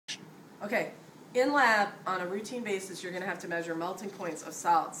Okay, in lab, on a routine basis, you're going to have to measure melting points of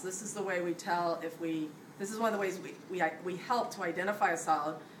solids. This is the way we tell if this is one of the ways we help to identify a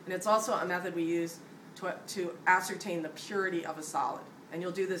solid, and it's also a method we use to ascertain the purity of a solid. And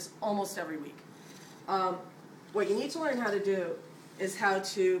you'll do this almost every week. What you need to learn how to do is how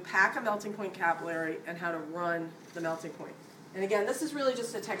to pack a melting point capillary and how to run the melting point. And again, this is really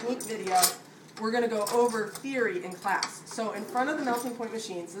just a technique video. We're going to go over theory in class. So in front of the melting point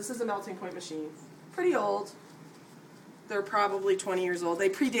machines, this is a melting point machine. Pretty old. They're probably 20 years old. They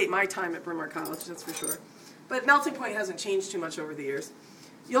predate my time at Bryn Mawr College, that's for sure. But melting point hasn't changed too much over the years.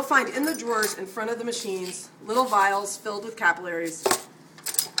 You'll find in the drawers in front of the machines little vials filled with capillaries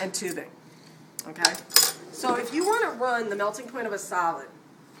and tubing. Okay? So if you want to run the melting point of a solid,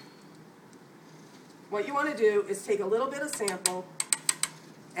 what you want to do is take a little bit of sample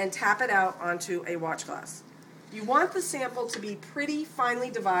and tap it out onto a watch glass. You want the sample to be pretty finely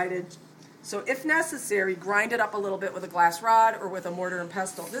divided, so if necessary, grind it up a little bit with a glass rod or with a mortar and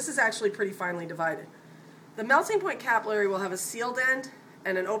pestle. This is actually pretty finely divided. The melting point capillary will have a sealed end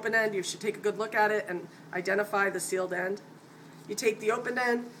and an open end. You should take a good look at it and identify the sealed end. You take the open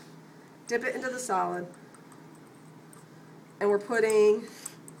end, dip it into the solid, and we're putting,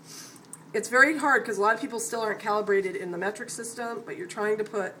 it's very hard because a lot of people still aren't calibrated in the metric system, but you're trying to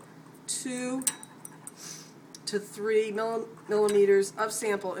put 2 to 3 millimeters of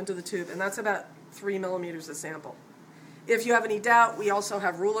sample into the tube, and that's about 3 millimeters of sample. If you have any doubt, we also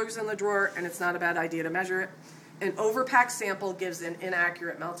have rulers in the drawer, and it's not a bad idea to measure it. An overpacked sample gives an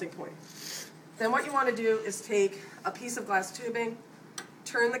inaccurate melting point. Then what you want to do is take a piece of glass tubing,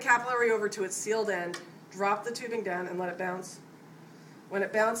 turn the capillary over to its sealed end, drop the tubing down and let it bounce. When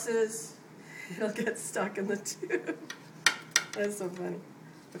it bounces, it'll get stuck in the tube. That's so funny.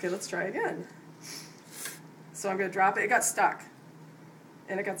 Okay, let's try again. So I'm going to drop it. It got stuck.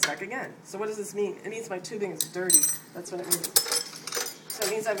 And it got stuck again. So what does this mean? It means my tubing is dirty. That's what it means. So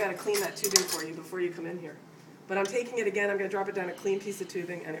it means I've got to clean that tubing for you before you come in here. But I'm taking it again. I'm going to drop it down a clean piece of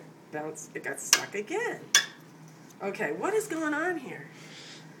tubing, and it bounced. It got stuck again. Okay, what is going on here?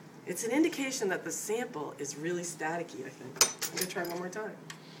 It's an indication that the sample is really staticky, I think. I'm going to try one more time.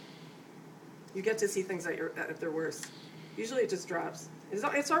 You get to see things at their worst. Usually it just drops.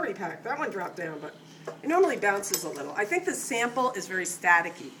 It's already packed. That one dropped down, but it normally bounces a little. I think the sample is very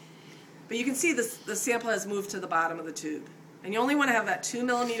staticky. But you can see the sample has moved to the bottom of the tube. And you only want to have that 2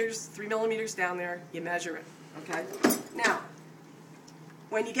 millimeters, 3 millimeters down there. You measure it. Okay? Now,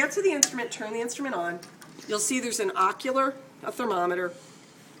 when you get to the instrument, turn the instrument on, you'll see there's an ocular, a thermometer.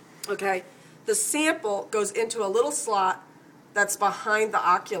 Okay? The sample goes into a little slot that's behind the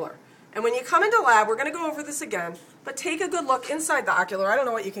ocular. And when you come into lab, we're going to go over this again, but take a good look inside the ocular. I don't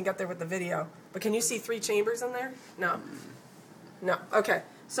know what you can get there with the video, but can you see 3 chambers in there? No. No. Okay.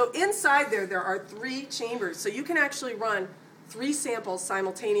 So inside there are 3 chambers. So you can actually run 3 samples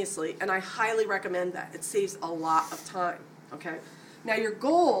simultaneously, and I highly recommend that. It saves a lot of time. Okay? Now your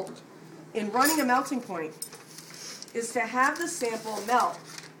goal in running a melting point is to have the sample melt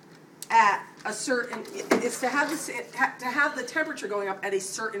at a certain, is to have the temperature going up at a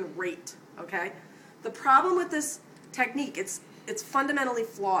certain rate. Okay? The problem with this technique, it's fundamentally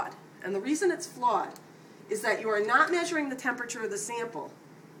flawed. And the reason it's flawed is that you are not measuring the temperature of the sample.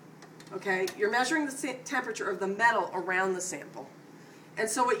 Okay? You're measuring the temperature of the metal around the sample. And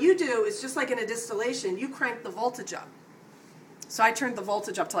so what you do is, just like in a distillation, you crank the voltage up. So I turned the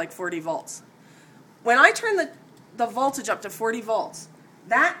voltage up to like 40 volts. When I turn the voltage up to 40 volts,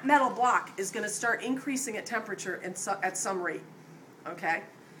 that metal block is going to start increasing at temperature at some rate. Okay?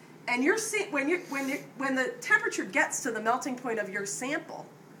 And when the temperature gets to the melting point of your sample,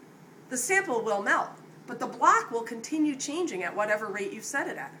 the sample will melt, but the block will continue changing at whatever rate you've set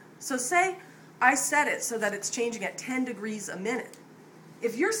it at. So say I set it so that it's changing at 10 degrees a minute.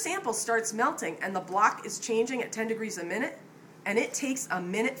 If your sample starts melting and the block is changing at 10 degrees a minute, and it takes a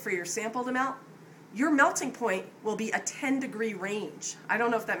minute for your sample to melt, your melting point will be a 10-degree range. I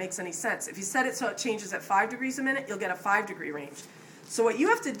don't know if that makes any sense. If you set it so it changes at 5 degrees a minute, you'll get a 5-degree range. So what you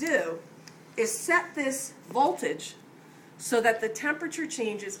have to do is set this voltage so that the temperature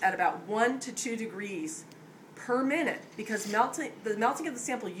changes at about 1 to 2 degrees per minute, because the melting of the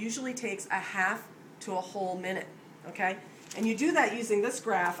sample usually takes a half to a whole minute. Okay? And you do that using this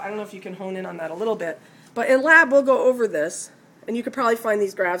graph. I don't know if you can hone in on that a little bit. But in lab, we'll go over this. And you could probably find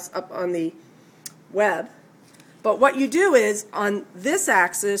these graphs up on the web. But what you do is, on this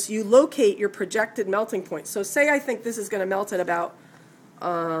axis, you locate your projected melting point. So say I think this is going to melt at about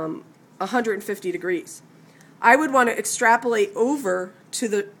 150 degrees. I would want to extrapolate over to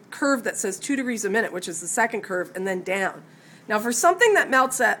the curve that says 2 degrees a minute, which is the second curve, and then down. Now for something that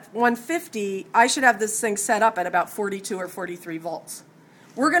melts at 150, I should have this thing set up at about 42 or 43 volts.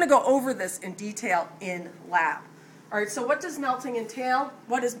 We're going to go over this in detail in lab. All right, so what does melting entail?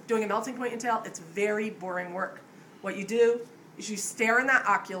 What does doing a melting point entail? It's very boring work. What you do is you stare in that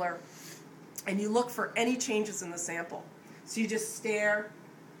ocular and you look for any changes in the sample. So you just stare,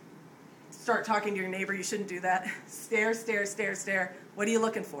 start talking to your neighbor. You shouldn't do that. Stare, stare, stare, stare. What are you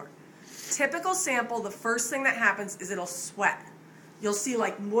looking for? Typical sample, the first thing that happens is it'll sweat. You'll see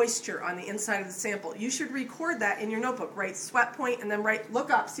like moisture on the inside of the sample. You should record that in your notebook. Write sweat point and then look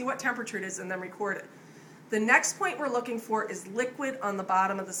up, see what temperature it is, and then record it. The next point we're looking for is liquid on the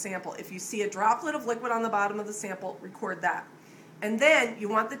bottom of the sample. If you see a droplet of liquid on the bottom of the sample, record that. And then you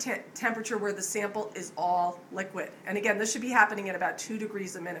want the temperature where the sample is all liquid. And again, this should be happening at about 2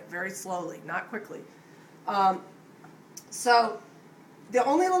 degrees a minute, very slowly, not quickly. So the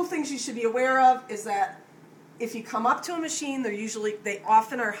only little things you should be aware of is that if you come up to a machine, they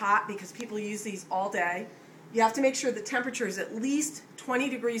often are hot because people use these all day. You have to make sure the temperature is at least 20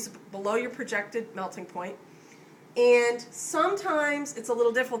 degrees below your projected melting point. And sometimes it's a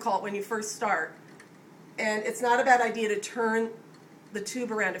little difficult when you first start. And it's not a bad idea to turn the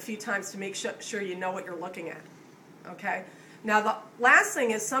tube around a few times to make sure you know what you're looking at. Okay? Now the last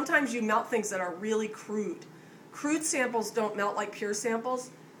thing is sometimes you melt things that are really crude. Crude samples don't melt like pure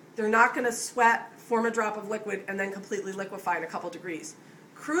samples. They're not going to sweat, form a drop of liquid, and then completely liquefy in a couple degrees.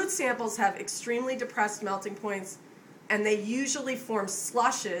 Crude samples have extremely depressed melting points, and they usually form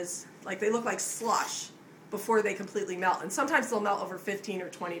slushes, like they look like slush, before they completely melt. And sometimes they'll melt over 15 or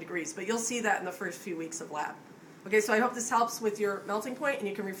 20 degrees, but you'll see that in the first few weeks of lab. Okay, so I hope this helps with your melting point, and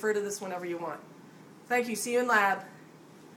you can refer to this whenever you want. Thank you. See you in lab.